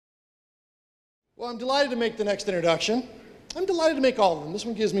Well, I'm delighted to make the next introduction. I'm delighted to make all of them. This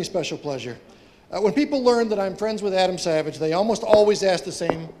one gives me special pleasure. When people learn that I'm friends with Adam Savage, they almost always ask the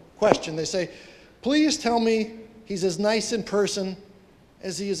same question. They say, please tell me he's as nice in person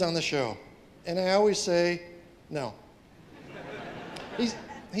as he is on the show. And I always say, no.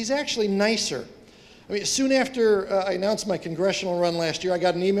 He's actually nicer. I mean, soon after I announced my congressional run last year, I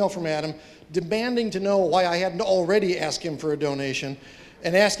got an email from Adam demanding to know why I hadn't already asked him for a donation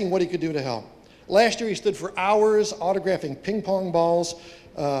and asking what he could do to help. Last year, he stood for hours autographing ping pong balls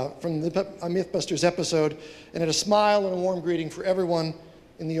from the Mythbusters episode and had a smile and a warm greeting for everyone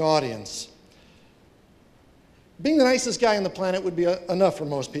in the audience. Being the nicest guy on the planet would be enough for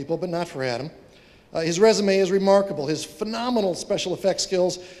most people, but not for Adam. His resume is remarkable. His phenomenal special effects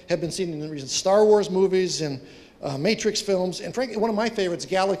skills have been seen in the recent Star Wars movies and Matrix films, and frankly, one of my favorites,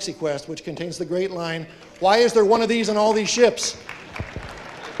 Galaxy Quest, which contains the great line, "Why is there one of these on all these ships?"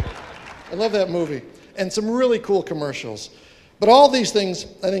 I love that movie, and some really cool commercials. But all these things,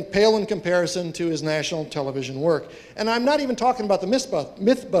 I think, pale in comparison to his national television work. And I'm not even talking about the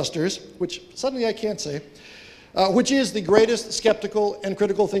Mythbusters, which suddenly I can't say, which is the greatest skeptical and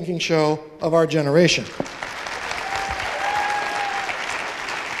critical thinking show of our generation.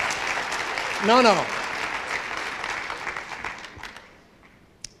 No.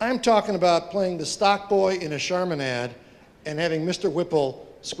 I'm talking about playing the stock boy in a Charmin ad and having Mr. Whipple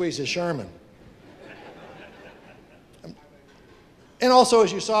squeeze his Charmin. And also,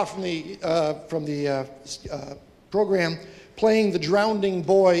 as you saw from the program, playing the drowning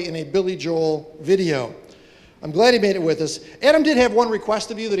boy in a Billy Joel video. I'm glad he made it with us. Adam did have one request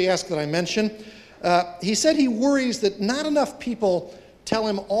of you that he asked that I mention. He said he worries that not enough people tell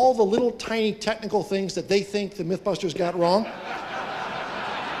him all the little tiny technical things that they think the Mythbusters got wrong.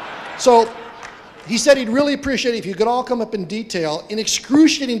 So he said he'd really appreciate it if you could all come up in detail, in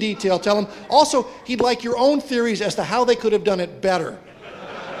excruciating detail, tell him. Also, he'd like your own theories as to how they could have done it better.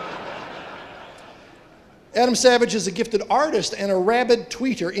 Adam Savage is a gifted artist and a rabid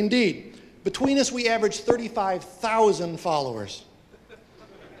tweeter, indeed. Between us, we average 35,000 followers.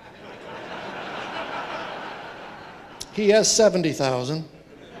 He has 70,000.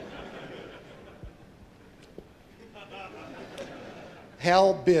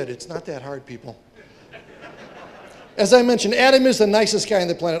 Hal bid. It's not that hard, people. As I mentioned, Adam is the nicest guy on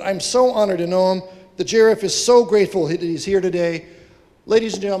the planet. I'm so honored to know him. The JREF is so grateful that he's here today.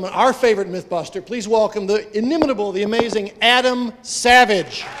 Ladies and gentlemen, our favorite Mythbuster, please welcome the inimitable, the amazing Adam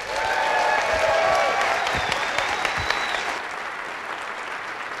Savage.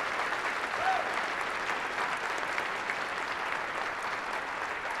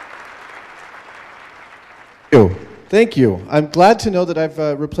 Thank you. I'm glad to know that I've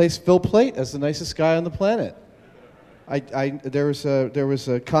replaced Phil Plait as the nicest guy on the planet. There was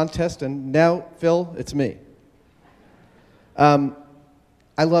a contest, and now, Phil, it's me.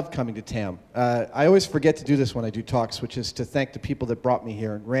 I love coming to TAM. I always forget to do this when I do talks, which is to thank the people that brought me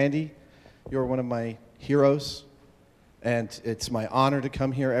here. And Randy, you're one of my heroes, and it's my honor to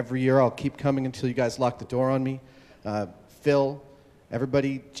come here every year. I'll keep coming until you guys lock the door on me. Phil,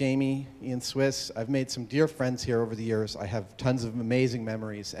 everybody, Jamie, Ian Swiss, I've made some dear friends here over the years. I have tons of amazing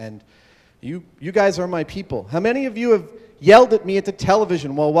memories, and you guys are my people. How many of you have yelled at me at the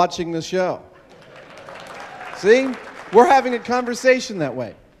television while watching the show? See? We're having a conversation that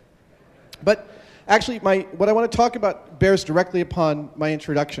way. But actually, what I want to talk about bears directly upon my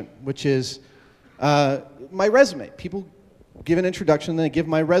introduction, which is my resume. People give an introduction, then they give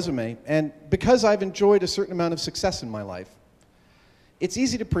my resume. And because I've enjoyed a certain amount of success in my life, it's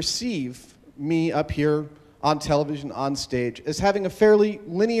easy to perceive me up here on television, on stage, as having a fairly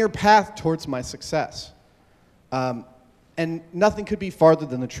linear path towards my success. And nothing could be farther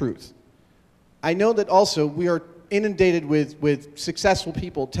than the truth. I know that also we are inundated with successful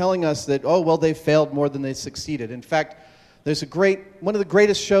people telling us that, oh, well, they failed more than they succeeded. In fact, there's one of the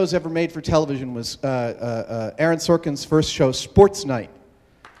greatest shows ever made for television was Aaron Sorkin's first show, Sports Night.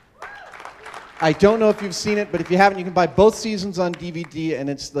 I don't know if you've seen it, but if you haven't, you can buy both seasons on DVD, and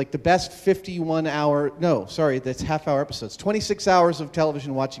it's like the best 51-hour, no, sorry, that's half-hour episodes, 26 hours of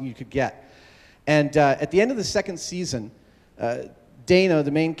television watching you could get. And at the end of the second season, Dana,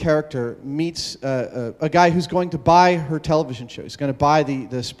 the main character, meets a guy who's going to buy her television show. He's going to buy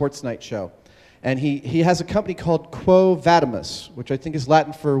the Sports Night show. And he has a company called Quo Vadis, which I think is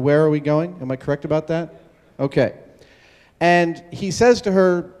Latin for where are we going? Am I correct about that? Okay. And he says to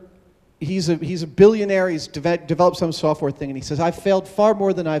her, he's a billionaire, he's developed some software thing, and he says, I've failed far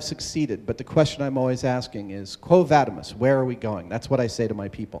more than I've succeeded, but the question I'm always asking is, Quo Vadis, where are we going? That's what I say to my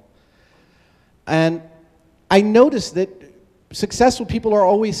people. And I noticed that successful people are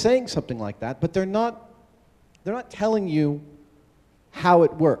always saying something like that, but they're not telling you how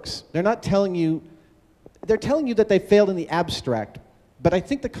it works. They're telling you that they failed in the abstract, but I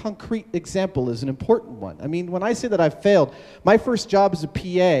think the concrete example is an important one. I mean, when I say that I've failed, my first job as a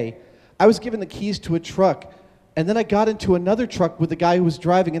PA, I was given the keys to a truck, and then I got into another truck with the guy who was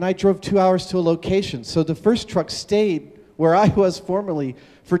driving, and I drove 2 hours to a location. So the first truck stayed where I was formerly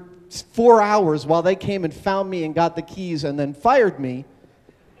for 4 hours while they came and found me and got the keys and then fired me.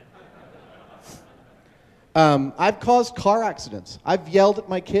 I've caused car accidents. I've yelled at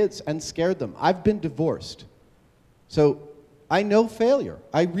my kids and scared them. I've been divorced. So I know failure.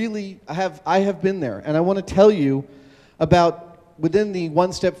 I have been there. And I want to tell you about, within the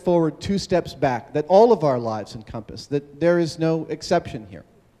 1 step forward, 2 steps back, that all of our lives encompass, that there is no exception here.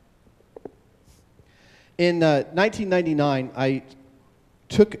 In 1999, I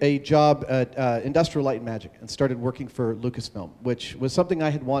took a job at Industrial Light and Magic and started working for Lucasfilm, which was something I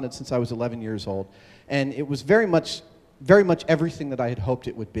had wanted since I was 11 years old. And it was very much everything that I had hoped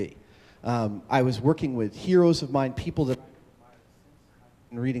it would be. I was working with heroes of mine, people that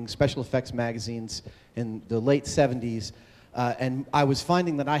and reading special effects magazines in the late 70s, and I was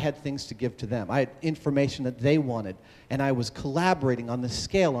finding that I had things to give to them. I had information that they wanted, and I was collaborating on this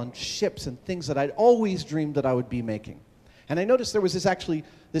scale on ships and things that I'd always dreamed that I would be making. And I noticed there was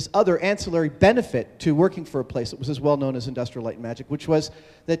this other ancillary benefit to working for a place that was as well known as Industrial Light and Magic, which was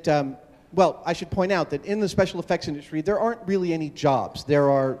that, well, I should point out that in the special effects industry, there aren't really any jobs. There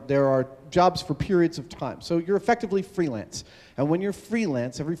are jobs for periods of time. So you're effectively freelance. And when you're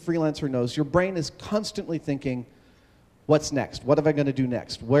freelance, every freelancer knows, your brain is constantly thinking, what's next? What am I going to do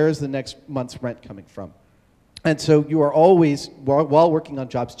next? Where is the next month's rent coming from? And so you are always, while working on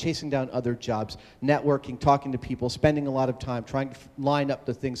jobs, chasing down other jobs, networking, talking to people, spending a lot of time trying to line up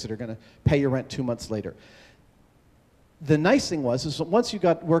the things that are going to pay your rent 2 months later. The nice thing was that once you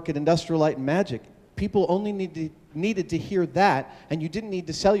got work at Industrial Light and Magic, people only needed to hear that, and you didn't need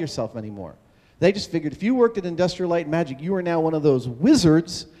to sell yourself anymore. They just figured if you worked at Industrial Light and Magic, you were now one of those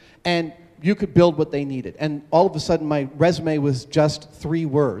wizards, and you could build what they needed. And all of a sudden, my resume was just 3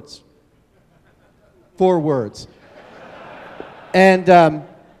 words. 4 words. And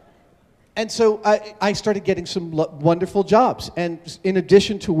so I started getting some wonderful jobs. And in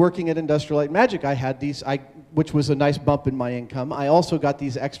addition to working at Industrial Light and Magic, I had these, which was a nice bump in my income. I also got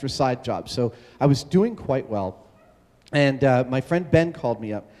these extra side jobs. So I was doing quite well. And my friend Ben called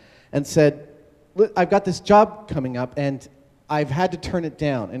me up and said, "Look, I've got this job coming up, and I've had to turn it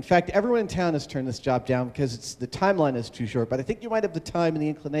down. In fact, everyone in town has turned this job down because the timeline is too short, but I think you might have the time and the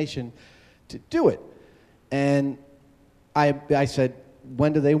inclination to do it." And I said,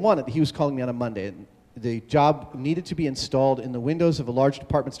 "When do they want it?" He was calling me on a Monday. And the job needed to be installed in the windows of a large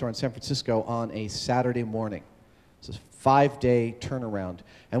department store in San Francisco on a Saturday morning. So it's a 5-day turnaround.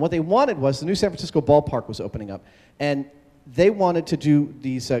 And what they wanted was, the new San Francisco ballpark was opening up. And they wanted to do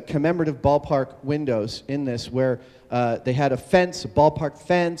these commemorative ballpark windows in this where they had a fence, a ballpark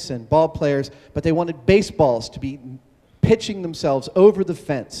fence, and ball players, but they wanted baseballs to be pitching themselves over the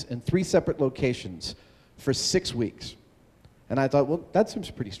fence in 3 separate locations for 6 weeks. And I thought, well, that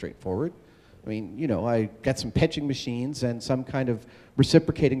seems pretty straightforward. I mean, you know, I got some pitching machines and some kind of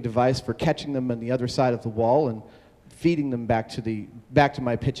reciprocating device for catching them on the other side of the wall and feeding them back to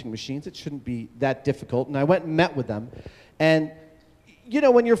my pitching machines. It shouldn't be that difficult. And I went and met with them. And, you know,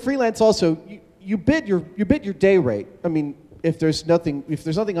 when you're freelance also, you bid your day rate. I mean, if there's nothing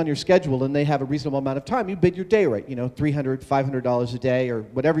on your schedule and they have a reasonable amount of time, you bid your day rate, you know, $300, $500 a day or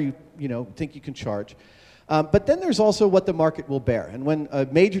whatever you think you can charge. But then there's also what the market will bear. And when a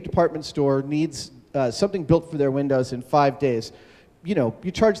major department store needs something built for their windows in 5 days, you know,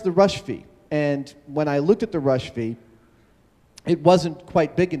 you charge the rush fee. And when I looked at the rush fee, it wasn't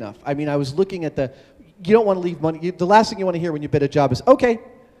quite big enough. I mean, I was looking at you don't want to leave money. The last thing you want to hear when you bid a job is, okay.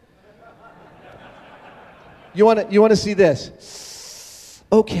 You want to see this?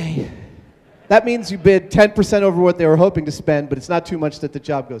 Okay. That means you bid 10% over what they were hoping to spend, but it's not too much that the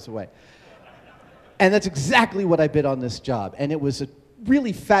job goes away. And that's exactly what I bid on this job. And it was a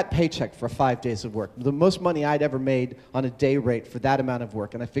really fat paycheck for 5 days of work. The most money I'd ever made on a day rate for that amount of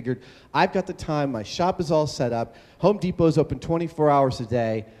work. And I figured, I've got the time, my shop is all set up, Home Depot's open 24 hours a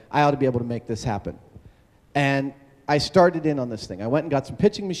day, I ought to be able to make this happen. And I started in on this thing. I went and got some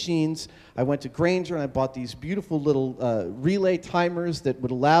pitching machines. I went to Grainger and I bought these beautiful little relay timers that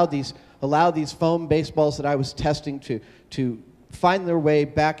would allow these foam baseballs that I was testing to find their way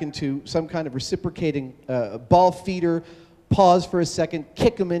back into some kind of reciprocating ball feeder, pause for a second,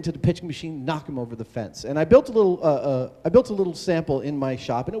 kick them into the pitching machine, knock them over the fence. And I built a little sample in my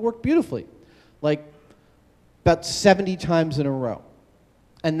shop, and it worked beautifully. Like, about 70 times in a row.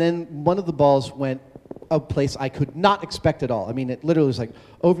 And then one of the balls went a place I could not expect at all. I mean, it literally was like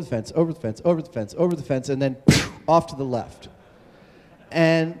over the fence, over the fence, over the fence, over the fence, and then off to the left.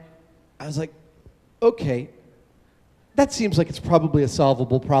 And I was like, okay, that seems like it's probably a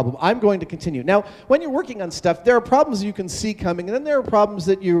solvable problem. I'm going to continue. Now, when you're working on stuff, there are problems you can see coming, and then there are problems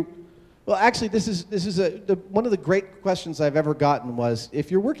that you... Well, actually, this is one of the great questions I've ever gotten was,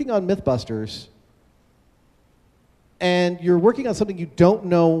 if you're working on Mythbusters, and you're working on something you don't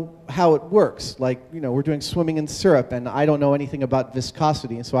know how it works, like, you know, we're doing swimming in syrup, and I don't know anything about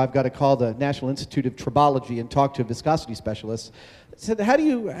viscosity, and so I've got to call the National Institute of Tribology and talk to a viscosity specialist. I said, how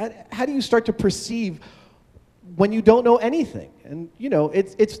do you start to perceive when you don't know anything? And, you know,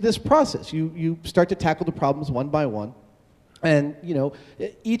 it's this process. You start to tackle the problems one by one, and, you know,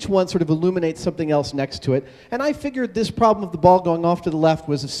 each one sort of illuminates something else next to it. And I figured this problem of the ball going off to the left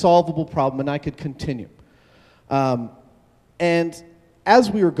was a solvable problem, and I could continue. And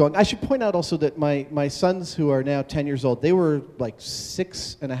as we were going, I should point out also that my sons, who are now 10 years old, they were like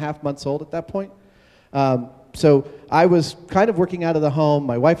 6.5 months old at that point. So I was kind of working out of the home.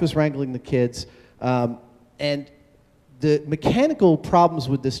 My wife was wrangling the kids. And the mechanical problems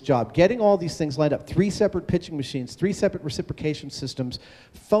with this job, getting all these things lined up, 3 separate pitching machines, 3 separate reciprocation systems,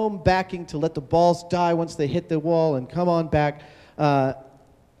 foam backing to let the balls die once they hit the wall and come on back,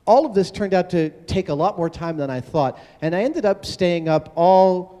 all of this turned out to take a lot more time than I thought, and I ended up staying up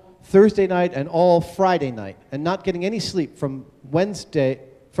all Thursday night and all Friday night and not getting any sleep from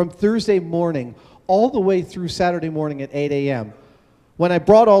Thursday morning all the way through Saturday morning at 8 a.m. when I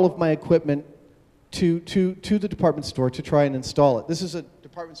brought all of my equipment to the department store to try and install it. This is a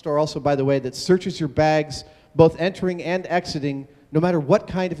department store also, by the way, that searches your bags both entering and exiting no matter what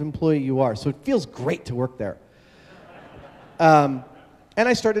kind of employee you are, so it feels great to work there. And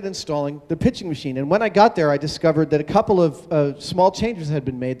I started installing the pitching machine. And when I got there, I discovered that a couple of small changes had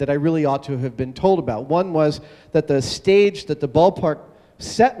been made that I really ought to have been told about. One was that the stage that the ballpark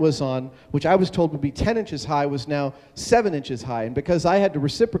set was on, which I was told would be 10 inches high, was now 7 inches high. And because I had to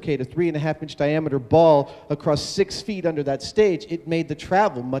reciprocate a 3.5-inch diameter ball across 6 feet under that stage, it made the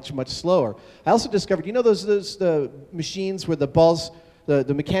travel much, much slower. I also discovered, you know those the machines where the balls...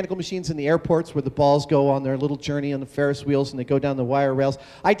 The mechanical machines in the airports where the balls go on their little journey on the Ferris wheels and they go down the wire rails.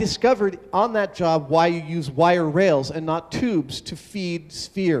 I discovered on that job why you use wire rails and not tubes to feed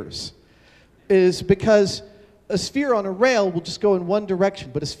spheres. Is because a sphere on a rail will just go in one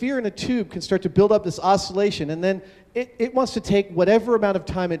direction, but a sphere in a tube can start to build up this oscillation, and then it wants to take whatever amount of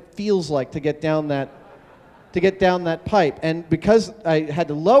time it feels like to get down that pipe. And because I had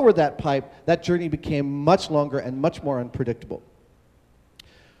to lower that pipe, that journey became much longer and much more unpredictable.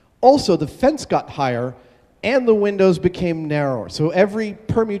 Also, the fence got higher and the windows became narrower. So every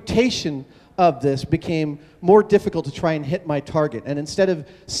permutation of this became more difficult to try and hit my target. And instead of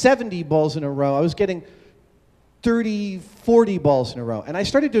 70 balls in a row, I was getting 30, 40 balls in a row. And I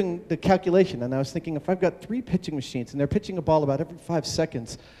started doing the calculation, and I was thinking, if I've got 3 pitching machines and they're pitching a ball about every 5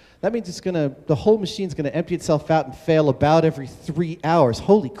 seconds, that means the whole machine's gonna empty itself out and fail about every 3 hours.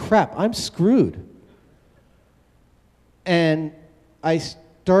 Holy crap, I'm screwed. And I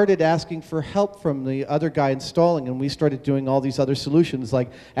started asking for help from the other guy installing, and we started doing all these other solutions, like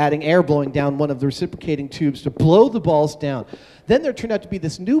adding air blowing down one of the reciprocating tubes to blow the balls down. Then there turned out to be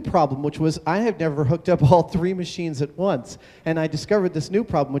this new problem, which was I had never hooked up all 3 machines at once, and I discovered this new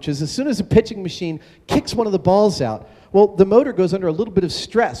problem, which is as soon as a pitching machine kicks one of the balls out, well, the motor goes under a little bit of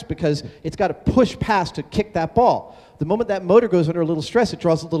stress because it's got to push past to kick that ball. The moment that motor goes under a little stress, it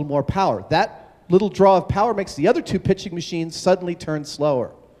draws a little more power. That little draw of power makes the other 2 pitching machines suddenly turn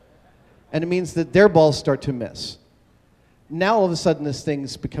slower. And it means that their balls start to miss. Now all of a sudden this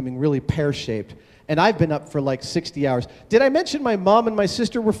thing's becoming really pear-shaped. And I've been up for like 60 hours. Did I mention my mom and my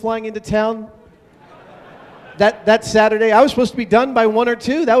sister were flying into town that Saturday? I was supposed to be done by 1 or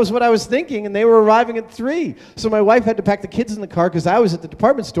 2. That was what I was thinking, and they were arriving at 3. So my wife had to pack the kids in the car because I was at the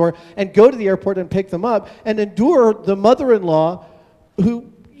department store and go to the airport and pick them up and endure the mother-in-law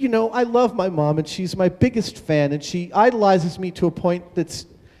who, you know, I love my mom and she's my biggest fan and she idolizes me to a point that's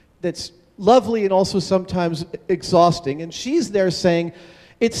lovely and also sometimes exhausting. And she's there saying,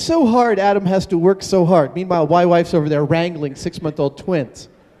 it's so hard, Adam has to work so hard. Meanwhile, my wife's over there wrangling 6-month-old twins.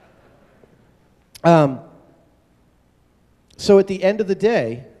 So at the end of the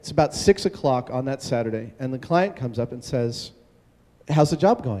day, it's about 6 o'clock on that Saturday, and the client comes up and says, how's the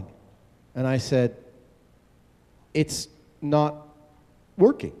job going? And I said, it's not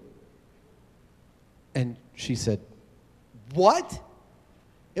working. And she said, what?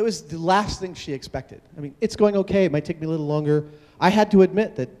 It was the last thing she expected. I mean, it's going okay. It might take me a little longer. I had to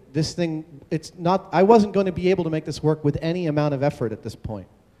admit that this thing, it's not, I wasn't going to be able to make this work with any amount of effort at this point.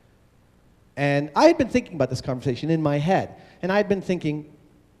 And I had been thinking about this conversation in my head, and I had been thinking,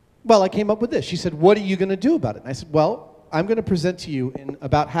 well, I came up with this. She said, what are you going to do about it? And I said, well, I'm going to present to you in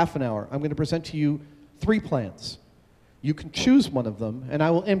about half an hour. I'm going to present to you 3 plans. You can choose one of them, and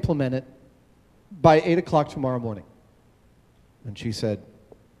I will implement it by 8 o'clock tomorrow morning. And she said,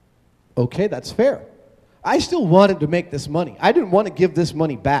 okay, that's fair. I still wanted to make this money. I didn't want to give this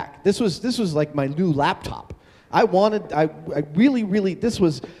money back. This was like my new laptop. I really, this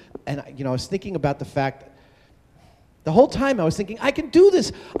was, and you know, I was thinking about the fact, the whole time I was thinking, I can do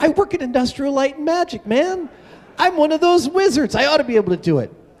this. I work at Industrial Light and Magic, man. I'm one of those wizards. I ought to be able to do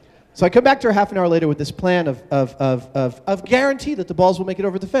it. So I come back to her half an hour later with this plan of guarantee that the balls will make it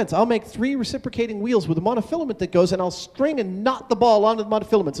over the fence. I'll make 3 reciprocating wheels with a monofilament that goes, and I'll string and knot the ball onto the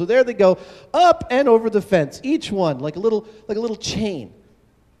monofilament. So there they go, up and over the fence, each one like a little chain.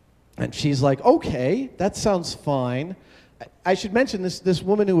 And she's like, okay, that sounds fine. I should mention this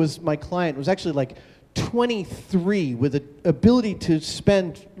woman who was my client was actually like 23 with the ability to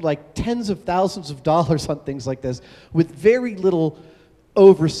spend like tens of thousands of dollars on things like this with very little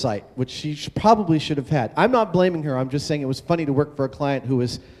oversight, which she probably should have had. I'm not blaming her. I'm just saying it was funny to work for a client who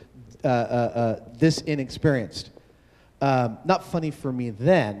was this inexperienced. Not funny for me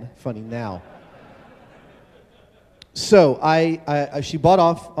then, funny now. So she bought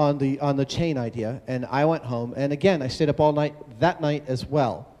off on the chain idea, and I went home, and again, I stayed up all night that night as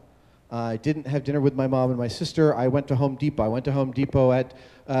well. I didn't have dinner with my mom and my sister. I went to Home Depot. I went to Home Depot at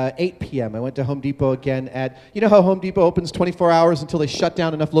 8 p.m. I went to Home Depot again at, you know how Home Depot opens 24 hours until they shut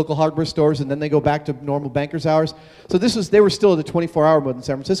down enough local hardware stores and then they go back to normal bankers' hours? So they were still at the 24-hour mode in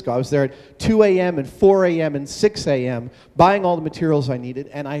San Francisco. I was there at 2 a.m. and 4 a.m. and 6 a.m. buying all the materials I needed,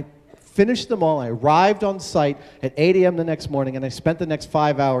 and I finished them all. I arrived on site at 8 a.m. the next morning, and I spent the next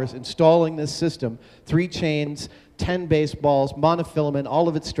 5 hours installing this system, 3 chains, 10 baseballs, monofilament, all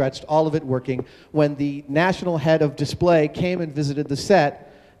of it stretched, all of it working, when the national head of display came and visited the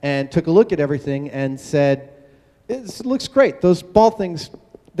set and took a look at everything and said, it looks great. Those ball things,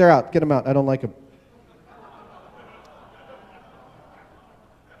 they're out. Get them out. I don't like them.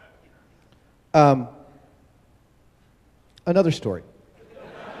 Another story.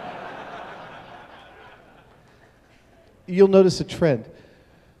 You'll notice a trend.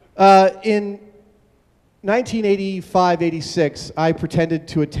 In 1985-86, I pretended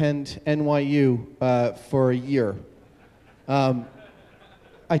to attend NYU for a year.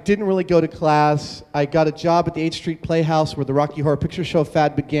 I didn't really go to class. I got a job at the 8th Street Playhouse where the Rocky Horror Picture Show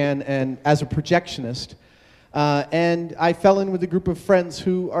fad began, and as a projectionist. And I fell in with a group of friends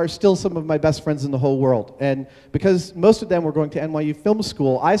who are still some of my best friends in the whole world. And because most of them were going to NYU Film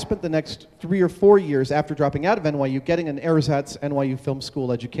School, I spent the next 3 or 4 years after dropping out of NYU getting an ersatz NYU Film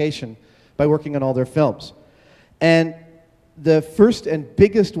School education by working on all their films. And the first and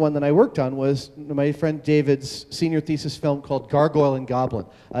biggest one that I worked on was my friend David's senior thesis film called Gargoyle and Goblin,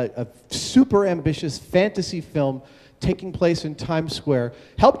 a super ambitious fantasy film taking place in Times Square,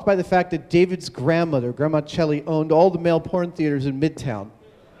 helped by the fact that David's grandmother, Grandma Chelly, owned all the male porn theaters in Midtown.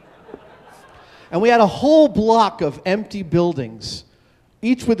 And we had a whole block of empty buildings,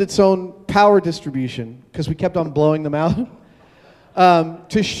 each with its own power distribution, because we kept on blowing them out.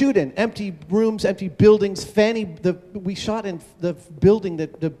 To shoot in empty rooms, empty buildings. We shot in the building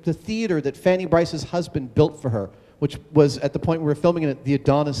the theater that Fanny Brice's husband built for her, which was at the point we were filming it at the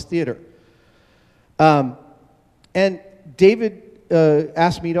Adonis Theater. And David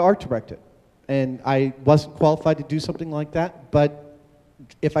asked me to art direct it, and I wasn't qualified to do something like that. But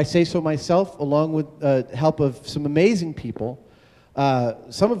if I say so myself, along with help of some amazing people.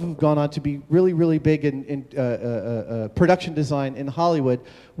 Some of them have gone on to be really, really big in production design in Hollywood.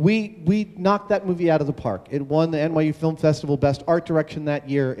 We knocked that movie out of the park. It won the NYU Film Festival Best Art Direction that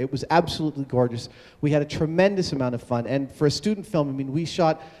year. It was absolutely gorgeous. We had a tremendous amount of fun. And for a student film, I mean, we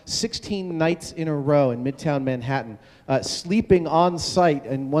shot 16 nights in a row in Midtown Manhattan, sleeping on site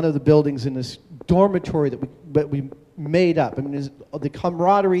in one of the buildings in this dormitory that we made up. I mean, the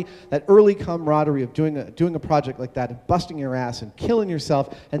camaraderie, that early camaraderie of doing a project like that and busting your ass and killing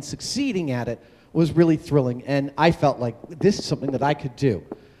yourself and succeeding at it was really thrilling. And I felt like this is something that I could do.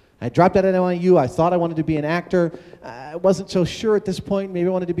 I dropped out of NYU. I thought I wanted to be an actor. I wasn't so sure at this point. Maybe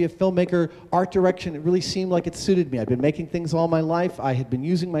I wanted to be a filmmaker. Art direction, it really seemed like it suited me. I'd been making things all my life. I had been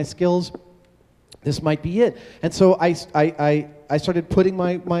using my skills. This might be it. And so I started putting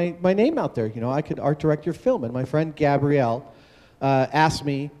my name out there. You know, I could art direct your film. And my friend Gabrielle asked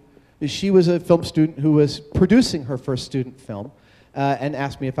me, she was a film student who was producing her first student film, and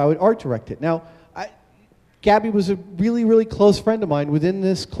asked me if I would art direct it. Now, Gabby was a really, really close friend of mine. Within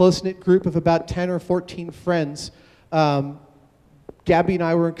this close-knit group of about 10 or 14 friends, Gabby and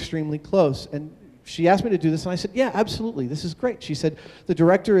I were extremely close. And she asked me to do this, and I said, yeah, absolutely, this is great. She said, the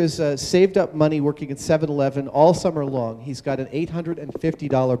director has saved up money working at 7-Eleven all summer long. He's got an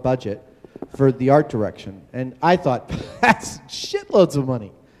 $850 budget for the art direction. And I thought, that's shitloads of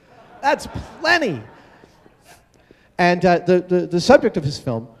money. That's plenty. And the subject of his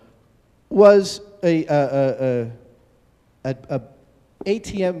film was a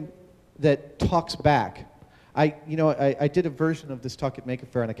ATM that talks back. I did a version of this talk at Make a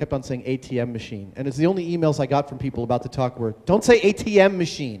Fair, and I kept on saying ATM machine. And it's the only emails I got from people about the talk were, don't say ATM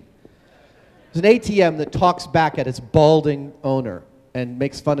machine. It's an ATM that talks back at its balding owner and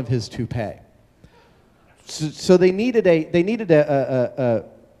makes fun of his toupee. So they needed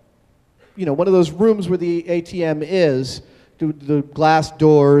one of those rooms where the ATM is, the glass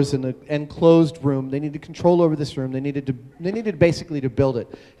doors and the enclosed room. They needed control over this room. They needed basically to build it.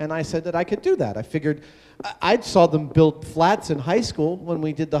 And I said that I could do that. I figured I saw them build flats in high school when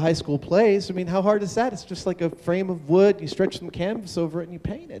we did the high school plays. I mean, how hard is that? It's just like a frame of wood. You stretch some canvas over it and you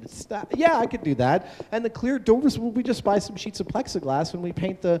paint it. Yeah, I could do that. And the clear doors, well, we just buy some sheets of plexiglass and we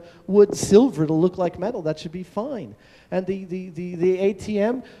paint the wood silver to look like metal. That should be fine. And the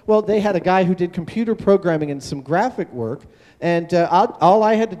ATM, well, they had a guy who did computer programming and some graphic work. And all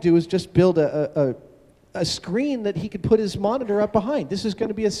I had to do was just build a screen that he could put his monitor up behind. This is going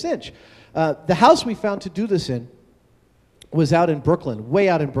to be a cinch. The house we found to do this in was out in Brooklyn, way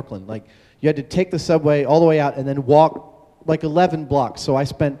out in Brooklyn. Like, you had to take the subway all the way out and then walk like 11 blocks. So I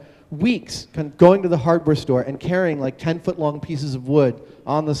spent weeks kind of going to the hardware store and carrying like 10-foot-long pieces of wood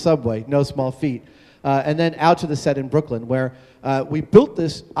on the subway, no small feat, and then out to the set in Brooklyn where we built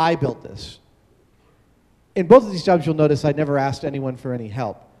this, I built this. In both of these jobs, you'll notice I never asked anyone for any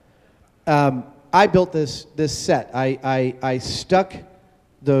help. I built this set. I stuck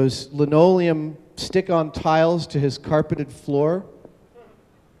those linoleum stick-on tiles to his carpeted floor,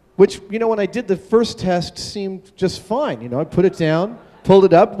 which, when I did the first test, seemed just fine. I put it down, pulled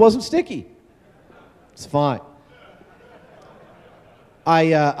it up, it wasn't sticky. It's fine.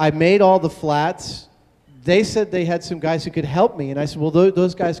 I made all the flats. They said they had some guys who could help me, and I said, well,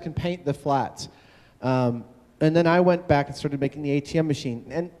 those guys can paint the flats. And then I went back and started making the ATM machine.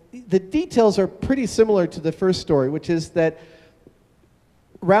 And the details are pretty similar to the first story, which is that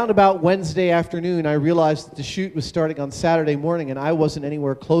round about Wednesday afternoon, I realized that the shoot was starting on Saturday morning, and I wasn't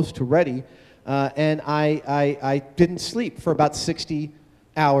anywhere close to ready. And I didn't sleep for about 60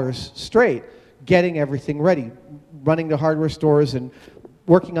 hours straight, getting everything ready, running to hardware stores and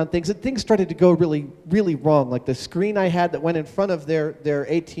working on things. And things started to go really, really wrong. Like the screen I had that went in front of their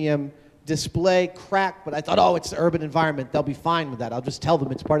ATM display cracked, but I thought, oh, it's the urban environment. They'll be fine with that. I'll just tell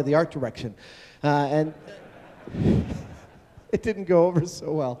them it's part of the art direction. And it didn't go over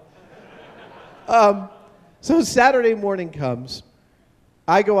so well. So Saturday morning comes.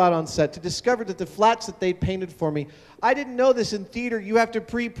 I go out on set to discover that the flats that they painted for me, I didn't know this in theater. You have to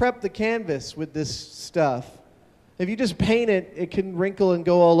pre-prep the canvas with this stuff. If you just paint it, it can wrinkle and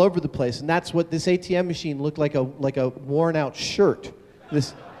go all over the place. And that's what this ATM machine looked like, a worn-out shirt.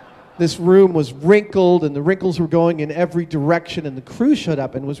 This room was wrinkled, and the wrinkles were going in every direction, and the crew showed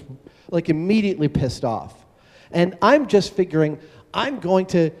up and was like immediately pissed off. And I'm just figuring, I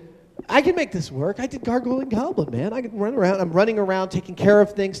can make this work. I did Gargoyle and Goblin, man. I can run around. I'm running around taking care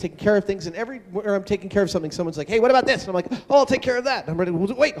of things, and everywhere I'm taking care of something, someone's like, hey, what about this? And I'm like, oh, I'll take care of that. And I'm ready,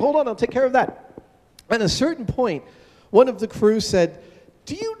 wait, hold on, I'll take care of that. At a certain point, one of the crew said,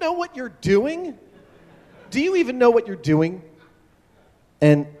 do you know what you're doing? Do you even know what you're doing?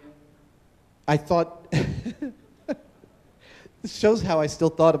 And I thought, this shows how I still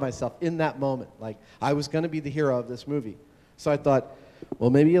thought of myself in that moment. Like, I was going to be the hero of this movie. So I thought, well,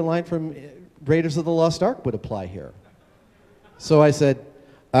 maybe a line from Raiders of the Lost Ark would apply here. So I said,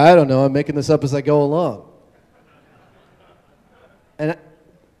 I don't know, I'm making this up as I go along. And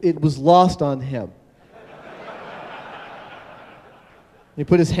it was lost on him. He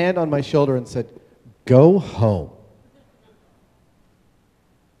put his hand on my shoulder and said, go home.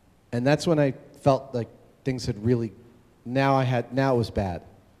 And that's when I felt like things had really, now it was bad.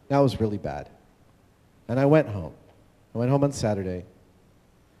 Now it was really bad. And I went home. I went home on Saturday.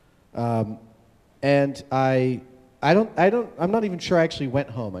 And I'm not even sure I actually went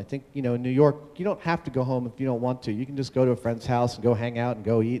home. I think, in New York, you don't have to go home if you don't want to. You can just go to a friend's house and go hang out and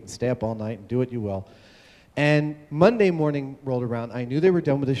go eat and stay up all night and do what you will. And Monday morning rolled around. I knew they were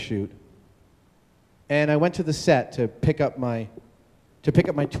done with the shoot. And I went to the set to pick up my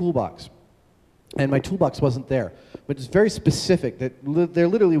toolbox. and my toolbox wasn't there. But it's very specific that there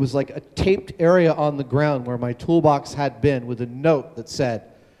literally was like a taped area on the ground where my toolbox had been with a note that said,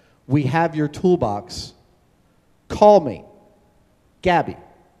 "We have your toolbox. Call me, Gabby."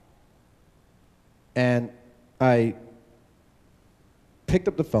 And I picked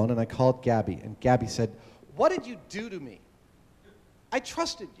up the phone and I called Gabby, and Gabby said, "What did you do to me? I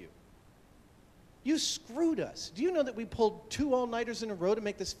trusted you. You screwed us. Do you know that we pulled 2 all-nighters in a row to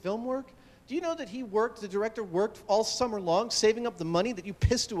make this film work? Do you know that the director worked all summer long saving up the money that you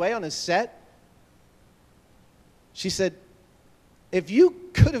pissed away on his set?" She said, "If you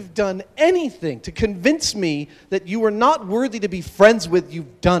could have done anything to convince me that you were not worthy to be friends with,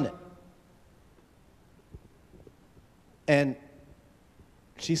 you've done it." And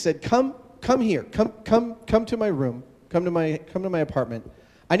she said, come here, come to my room, come to my apartment.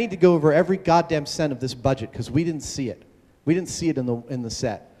 I need to go over every goddamn cent of this budget because we didn't see it. We didn't see it in the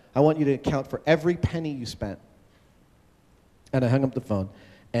set. I want you to account for every penny you spent. And I hung up the phone,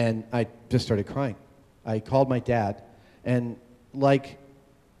 and I just started crying. I called my dad, and like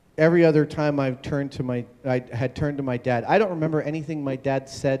every other time I had turned to my dad, I don't remember anything my dad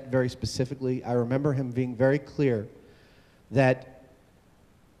said very specifically. I remember him being very clear that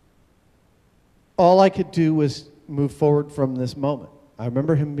all I could do was move forward from this moment. I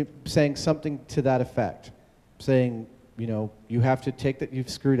remember him saying something to that effect, saying, you know, you have to take that you've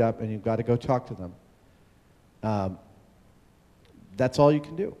screwed up and you've got to go talk to them. That's all you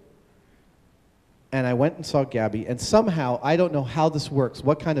can do. And I went and saw Gabby, and somehow, I don't know how this works,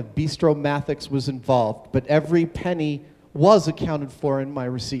 what kind of bistro-mathics was involved, but every penny was accounted for in my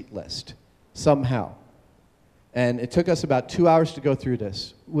receipt list, somehow. And it took us about 2 hours to go through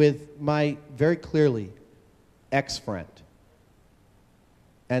this with my, very clearly, ex-friend.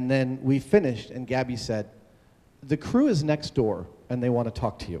 And then we finished, and Gabby said, "The crew is next door, and they want to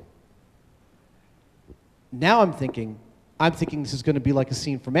talk to you." Now I'm thinking this is going to be like a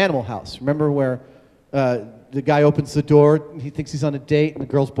scene from Animal House. Remember where the guy opens the door, and he thinks he's on a date, and the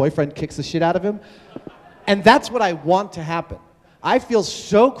girl's boyfriend kicks the shit out of him? And that's what I want to happen. I feel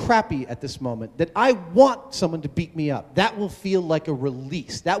so crappy at this moment that I want someone to beat me up. That will feel like a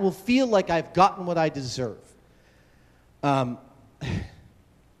release. That will feel like I've gotten what I deserve. I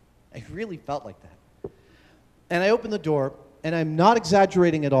really felt like that. And I opened the door, and I'm not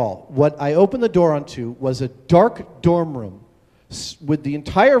exaggerating at all. What I opened the door onto was a dark dorm room with the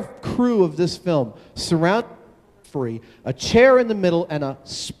entire crew of this film surrounded free, a chair in the middle, and a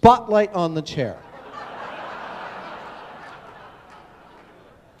spotlight on the chair.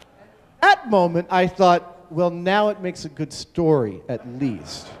 At that moment, I thought, well, now it makes a good story, at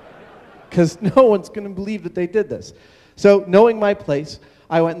least. Because no one's going to believe that they did this. So, knowing my place,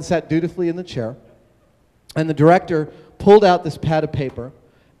 I went and sat dutifully in the chair. And the director pulled out this pad of paper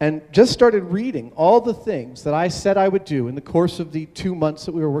and just started reading all the things that I said I would do in the course of the 2 months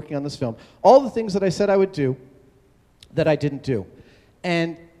that we were working on this film. All the things that I said I would do that I didn't do.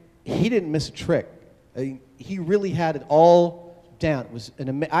 And he didn't miss a trick. He really had it all down. It was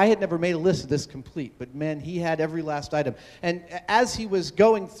I had never made a list of this complete, but man, he had every last item. And as he was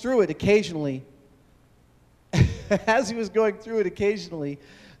going through it occasionally,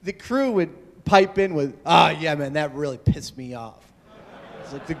 the crew would pipe in with, yeah, man, that really pissed me off.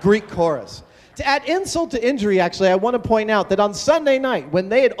 It's like the Greek chorus. To add insult to injury, actually, I want to point out that on Sunday night, when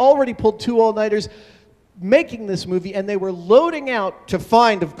they had already pulled 2 all-nighters making this movie, and they were loading out to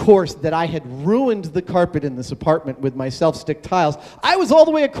find, of course, that I had ruined the carpet in this apartment with my self-stick tiles, I was all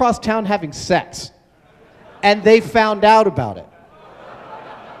the way across town having sex. And they found out about it.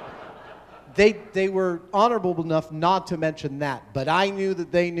 They were honorable enough not to mention that, but I knew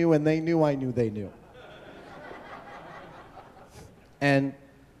that they knew, and they knew I knew they knew. And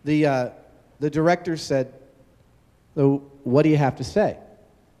the director said, "So what do you have to say?"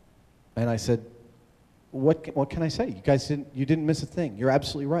 And I said, What can I say? You guys didn't miss a thing. You're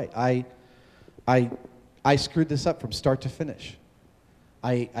absolutely right. I screwed this up from start to finish.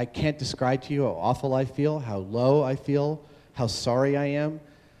 I can't describe to you how awful I feel, how low I feel, how sorry I am.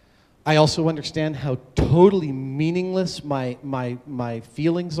 I also understand how totally meaningless my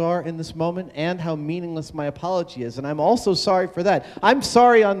feelings are in this moment, and how meaningless my apology is, and I'm also sorry for that. I'm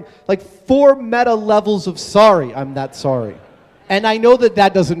sorry on like 4 meta levels of sorry. I'm that sorry. And I know that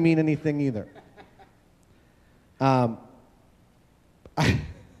that doesn't mean anything either. I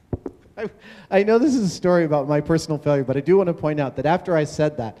know this is a story about my personal failure, but I do want to point out that after I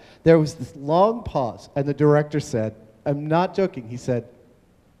said that, there was this long pause, and the director said, I'm not joking, he said,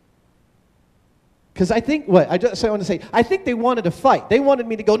 because I think, I want to say, I think they wanted a fight. They wanted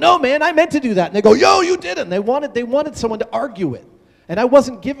me to go, no, man, I meant to do that. And they go, yo, you didn't. They wanted someone to argue it. And I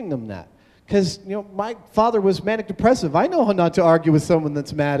wasn't giving them that. Because, you know, my father was manic depressive. I know how not to argue with someone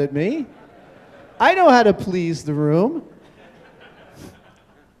that's mad at me. I know how to please the room.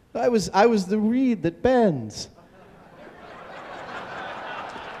 I was the reed that bends.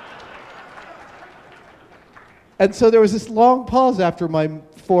 And so there was this long pause after my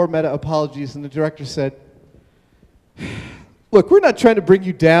 4 meta apologies, and the director said, "Look, we're not trying to bring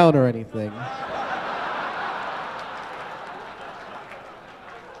you down or anything."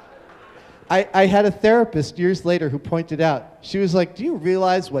 I had a therapist years later who pointed out, she was like, "Do you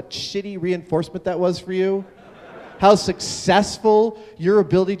realize what shitty reinforcement that was for you? How successful your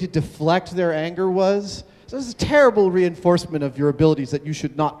ability to deflect their anger was? So this is a terrible reinforcement of your abilities that you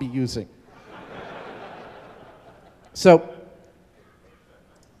should not be using." So,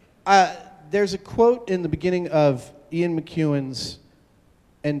 there's a quote in the beginning of Ian McEwan's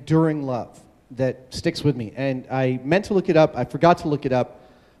Enduring Love that sticks with me. And I meant to look it up. I forgot to look it up.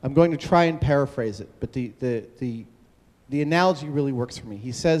 I'm going to try and paraphrase it. But the analogy really works for me.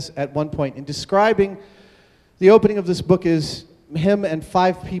 He says at one point, in describing the opening of this book, is him and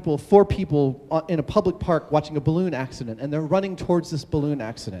 4 people in a public park watching a balloon accident. And they're running towards this balloon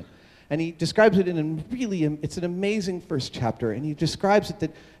accident. And he describes it in a really, it's an amazing first chapter. And he describes it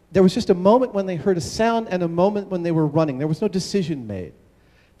that there was just a moment when they heard a sound and a moment when they were running. There was no decision made.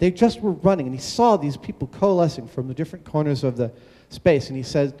 They just were running. And he saw these people coalescing from the different corners of the space. And he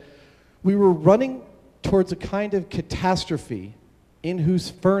said, "We were running towards a kind of catastrophe in whose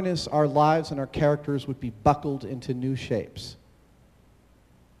furnace our lives and our characters would be buckled into new shapes."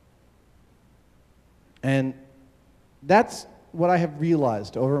 And that's what I have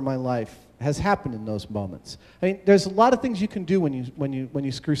realized over my life has happened in those moments. I mean, there's a lot of things you can do when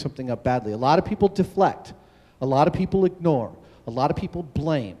you screw something up badly. A lot of people deflect. A lot of people ignore. A lot of people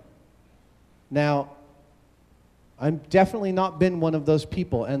blame. Now, I've definitely not been one of those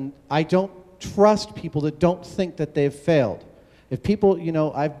people, and I don't trust people that don't think that they've failed. If people, you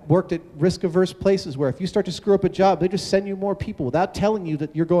know, I've worked at risk-averse places where if you start to screw up a job, they just send you more people without telling you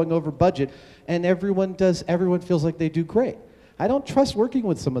that you're going over budget, and everyone feels like they do great. I don't trust working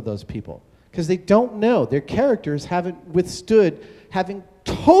with some of those people because they don't know. Their characters haven't withstood having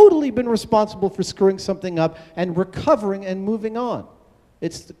totally been responsible for screwing something up and recovering and moving on.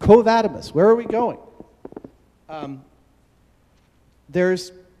 It's the Cove Adamus. Where are we going?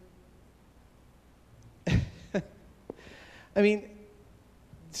 There's, I mean,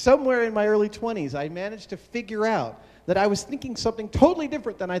 somewhere in my early 20s, I managed to figure out that I was thinking something totally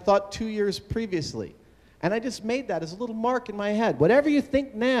different than I thought 2 years previously. And I just made that as a little mark in my head. Whatever you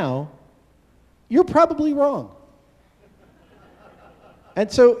think now, you're probably wrong. And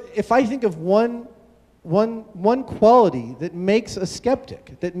so if I think of one quality that makes a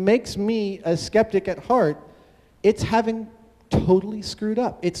skeptic, that makes me a skeptic at heart, it's having totally screwed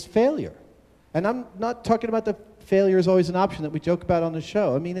up. It's failure. And I'm not talking about the failure is always an option that we joke about on the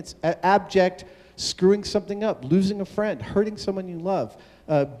show. I mean, it's abject screwing something up, losing a friend, hurting someone you love,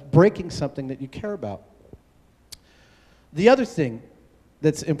 breaking something that you care about. The other thing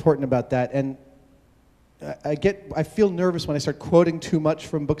that's important about that, and I feel nervous when I start quoting too much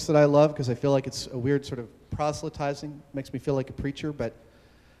from books that I love because I feel like it's a weird sort of proselytizing, makes me feel like a preacher, but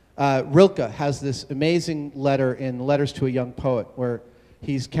Rilke has this amazing letter in Letters to a Young Poet where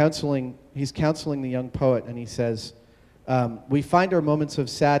he's counseling the young poet, and he says, "We find our moments of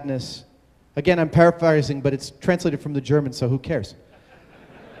sadness," again, I'm paraphrasing, but it's translated from the German, so who cares?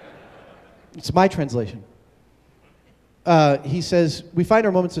 It's my translation. He says, "We find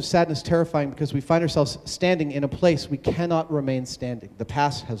our moments of sadness terrifying because we find ourselves standing in a place we cannot remain standing. The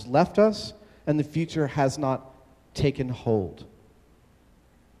past has left us, and the future has not taken hold."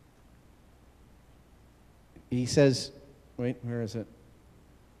 He says, wait, where is it?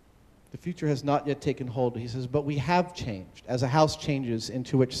 The future has not yet taken hold. He says, but we have changed, as a house changes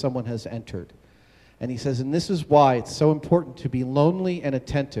into which someone has entered. And he says, and this is why it's so important to be lonely and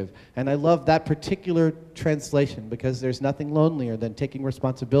attentive. And I love that particular translation because there's nothing lonelier than taking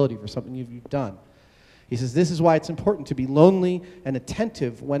responsibility for something you've done. He says, this is why it's important to be lonely and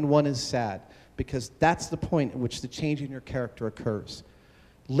attentive when one is sad, because that's the point at which the change in your character occurs.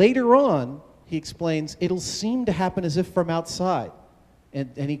 Later on, he explains, it'll seem to happen as if from outside.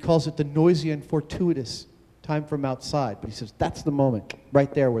 And he calls it the noisy and fortuitous time from outside. But he says, that's the moment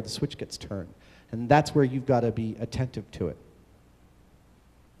right there where the switch gets turned. And that's where you've got to be attentive to it.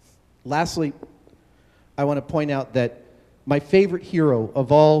 Lastly, I want to point out that my favorite hero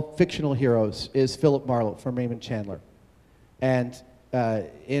of all fictional heroes is Philip Marlowe from Raymond Chandler. And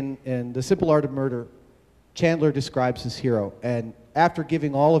in The Simple Art of Murder, Chandler describes his hero. And after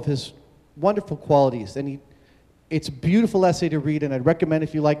giving all of his wonderful qualities, then It's a beautiful essay to read, and I'd recommend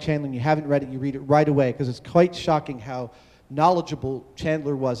if you like Chandler and you haven't read it, you read it right away, because it's quite shocking how knowledgeable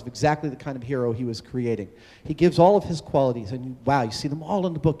Chandler was of exactly the kind of hero he was creating. He gives all of his qualities, and wow, you see them all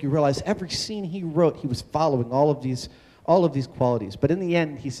in the book. You realize every scene he wrote, he was following all of these qualities. But in the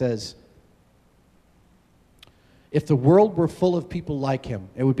end, he says, if the world were full of people like him,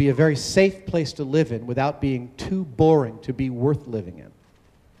 it would be a very safe place to live in without being too boring to be worth living in.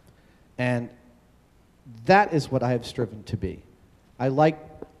 And that is what I have striven to be. I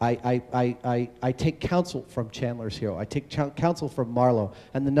take counsel from Chandler's hero. I take counsel from Marlowe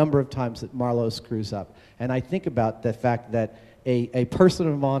and the number of times that Marlowe screws up. And I think about the fact that a person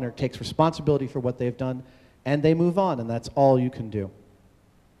of honor takes responsibility for what they've done and they move on, and that's all you can do.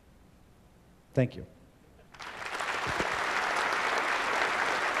 Thank you.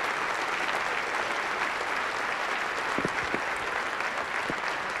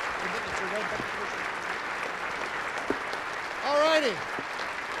 All righty.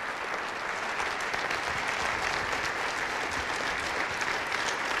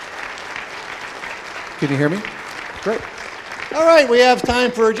 Can you hear me? Great. All right, we have time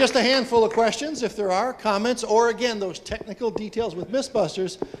for just a handful of questions, if there are comments, or again, those technical details with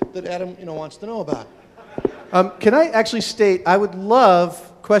Mythbusters that Adam, wants to know about. Can I actually state, I would love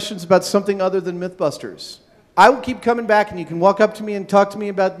questions about something other than Mythbusters. I will keep coming back, and you can walk up to me and talk to me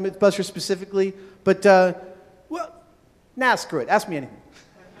about Mythbusters specifically, but, well, nah, screw it. Ask me anything.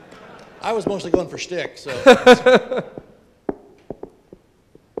 I was mostly going for shtick, so.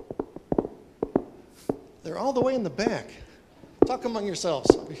 They're all the way in the back. Talk among yourselves.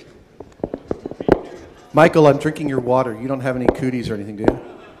 Michael, I'm drinking your water. You don't have any cooties or anything, do you?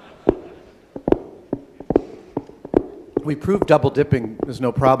 We proved double dipping is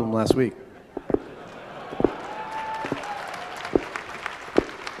no problem last week.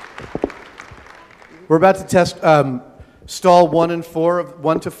 We're about to test stall 1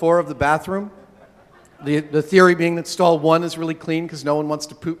 to 4 of the bathroom. The theory being that stall 1 is really clean because no one wants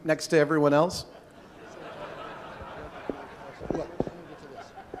to poop next to everyone else.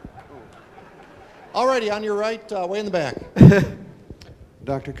 All righty, on your right, way in the back.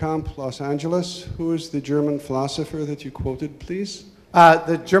 Dr. Kamp, Los Angeles. Who is the German philosopher that you quoted, please?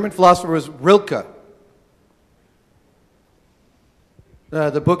 The German philosopher was Rilke.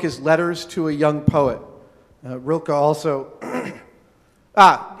 The book is Letters to a Young Poet. Rilke also...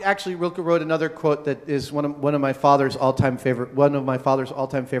 actually, Rilke wrote another quote that is one of my father's all-time favorite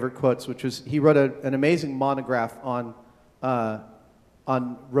quotes, which was he wrote an amazing monograph on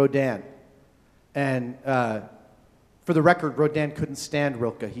Rodin. And for the record, Rodin couldn't stand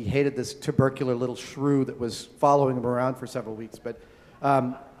Rilke. He hated this tubercular little shrew that was following him around for several weeks. But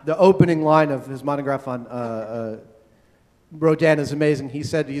the opening line of his monograph on Rodin is amazing. He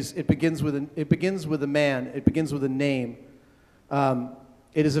said it begins with a man. It begins with a name.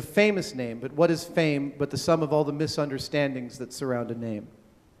 It is a famous name, but what is fame but the sum of all the misunderstandings that surround a name?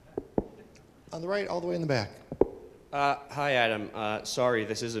 On the right, all the way in the back. Hi, Adam. Sorry,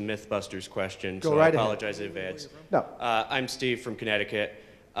 this is a Mythbusters question, Go so right I apologize in advance. No. I'm Steve from Connecticut.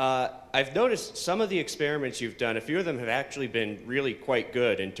 I've noticed some of the experiments you've done, a few of them have actually been really quite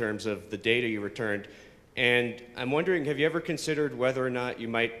good in terms of the data you returned. And I'm wondering, have you ever considered whether or not you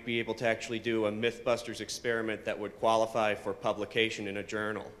might be able to actually do a Mythbusters experiment that would qualify for publication in a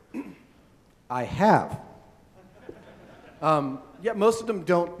journal? I have. Yeah, most of them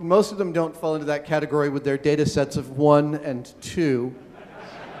don't fall into that category with their data sets of 1 and 2.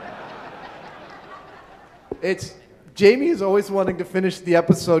 Jamie is always wanting to finish the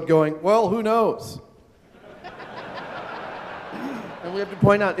episode going, well, who knows? And we have to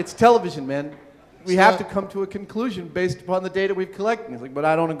point out, it's television, man. We have to come to a conclusion based upon the data we've collected. He's like, but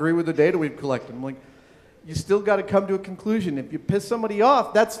I don't agree with the data we've collected. I'm like, you still got to come to a conclusion. If you piss somebody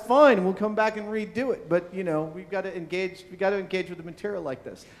off, that's fine, and we'll come back and redo it. But we've got to engage. We got to engage with the material like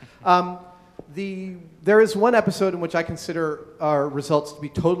this. There is one episode in which I consider our results to be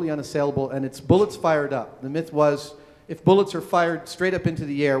totally unassailable, and it's bullets fired up. The myth was, if bullets are fired straight up into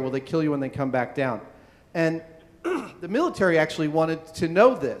the air, will they kill you when they come back down? And the military actually wanted to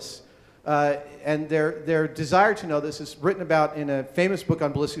know this. And their desire to know this is written about in a famous book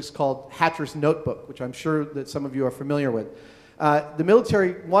on ballistics called Hatcher's Notebook, which I'm sure that some of you are familiar with. The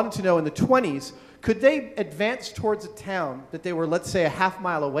military wanted to know in the 20s, could they advance towards a town that they were, let's say, a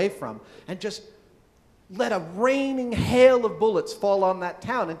half-mile away from, and just let a raining hail of bullets fall on that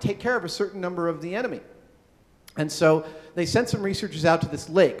town and take care of a certain number of the enemy? And so they sent some researchers out to this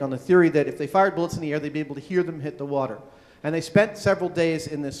lake on the theory that if they fired bullets in the air, they'd be able to hear them hit the water. And they spent several days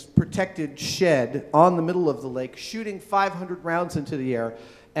in this protected shed on the middle of the lake, shooting 500 rounds into the air.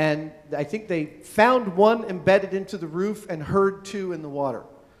 And I think they found one embedded into the roof and heard two in the water.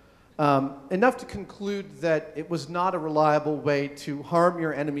 Enough to conclude that it was not a reliable way to harm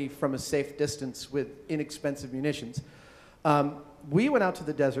your enemy from a safe distance with inexpensive munitions. We went out to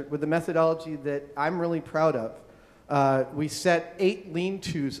the desert with a methodology that I'm really proud of. We set 8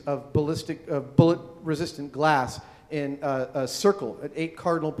 lean-tos of bullet-resistant glass in a circle at 8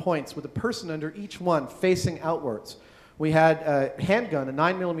 cardinal points with a person under each one facing outwards. We had a handgun, a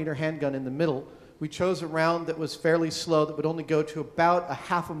 9mm handgun in the middle. We chose a round that was fairly slow, that would only go to about a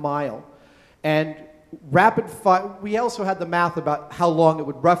half a mile. And rapid fire, we also had the math about how long it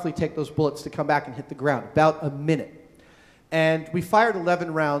would roughly take those bullets to come back and hit the ground, about a minute. And we fired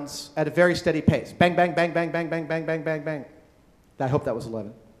 11 rounds at a very steady pace. Bang, bang, bang, bang, bang, bang, bang, bang, bang, bang. I hope that was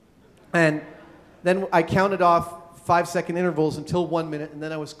 11. And then I counted off 5-second intervals until 1 minute, and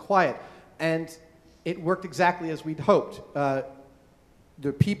then I was quiet. And it worked exactly as we'd hoped.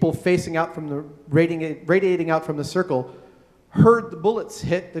 The people facing out from the, radiating out from the circle heard the bullets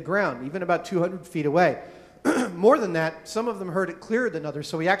hit the ground, even about 200 feet away. More than that, some of them heard it clearer than others,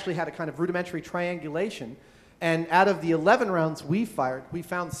 so we actually had a kind of rudimentary triangulation. And out of the 11 rounds we fired, we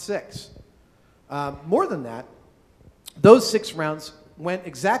found 6. More than that, those 6 rounds went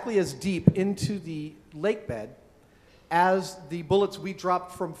exactly as deep into the lake bed as the bullets we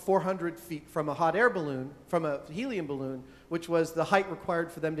dropped from 400 feet from a hot air balloon, from a helium balloon, which was the height required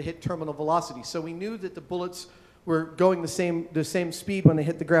for them to hit terminal velocity. So we knew that the bullets were going the same speed when they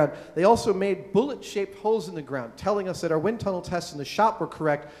hit the ground. They also made bullet-shaped holes in the ground, telling us that our wind tunnel tests in the shop were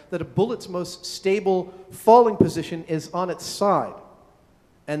correct, that a bullet's most stable falling position is on its side.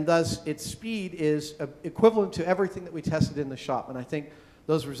 And thus, its speed is equivalent to everything that we tested in the shop. And I think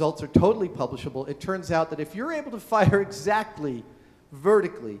those results are totally publishable. It turns out that if you're able to fire exactly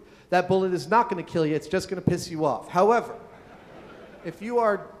vertically, that bullet is not going to kill you, it's just going to piss you off. However, if you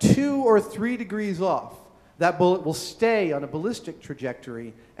are 2 or 3 degrees off, that bullet will stay on a ballistic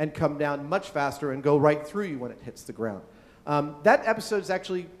trajectory and come down much faster and go right through you when it hits the ground. That episode is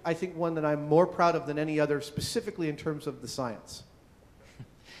actually, I think, one that I'm more proud of than any other, specifically in terms of the science.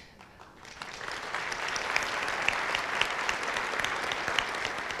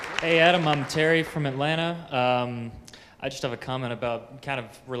 Hey Adam, I'm Terry from Atlanta. I just have a comment about, kind of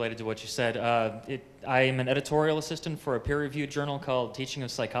related to what you said. I am an editorial assistant for a peer-reviewed journal called Teaching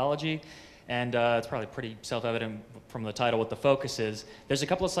of Psychology, and it's probably pretty self-evident from the title what the focus is. There's a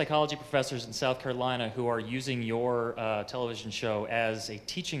couple of psychology professors in South Carolina who are using your television show as a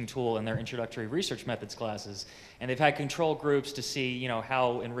teaching tool in their introductory research methods classes, and they've had control groups to see, you know,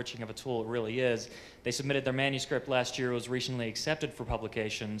 how enriching of a tool it really is. They submitted their manuscript last year. It was recently accepted for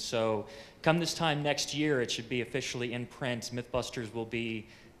publication. So come this time next year, it should be officially in print. Mythbusters will be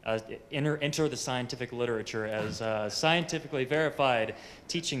enter the scientific literature as a scientifically verified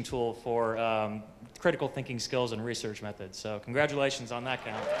teaching tool for critical thinking skills and research methods. So congratulations on that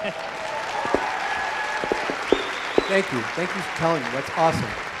count. Thank you. Thank you for telling me. That's awesome.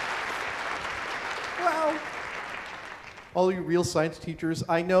 Well, all you real science teachers,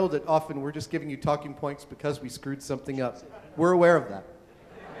 I know that often we're just giving you talking points because we screwed something up. We're aware of that.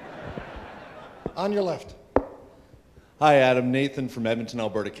 On your left. Hi, Adam. Nathan from Edmonton,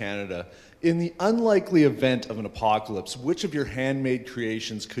 Alberta, Canada. In the unlikely event of an apocalypse, which of your handmade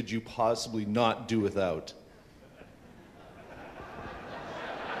creations could you possibly not do without?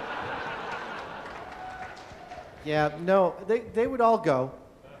 Yeah, no, they would all go.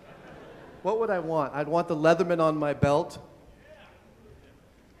 What would I want? I'd want the Leatherman on my belt,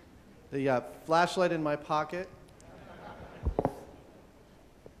 the flashlight in my pocket.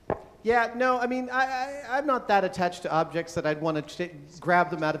 Yeah, no, I mean, I'm not that attached to objects that I'd want to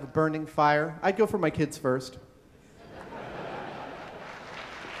grab them out of a burning fire. I'd go for my kids first.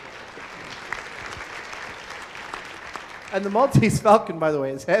 And the Maltese Falcon, by the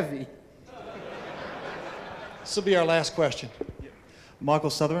way, is heavy. This will be our last question.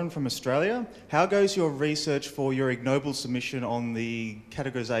 Michael Sutherland from Australia. How goes your research for your ignoble submission on the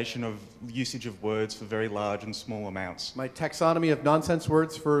categorization of usage of words for very large and small amounts? My taxonomy of nonsense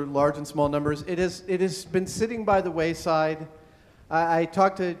words for large and small numbers. It has been sitting by the wayside. I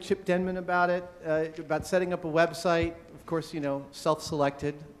talked to Chip Denman about it, about setting up a website. Of course, you know,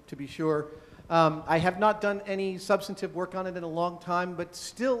 self-selected, to be sure. I have not done any substantive work on it in a long time, but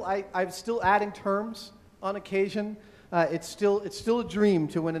still, I'm still adding terms on occasion. It's still a dream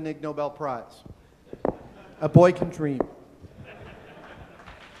to win an Ig Nobel Prize. A boy can dream.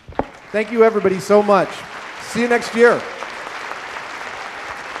 Thank you, everybody, so much. See you next year.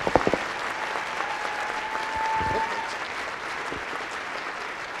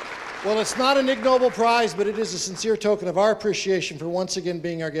 Well, it's not an Ig Nobel Prize, but it is a sincere token of our appreciation for once again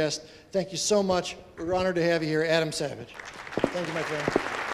being our guest. Thank you so much. We're honored to have you here, Adam Savage. Thank you, my friend.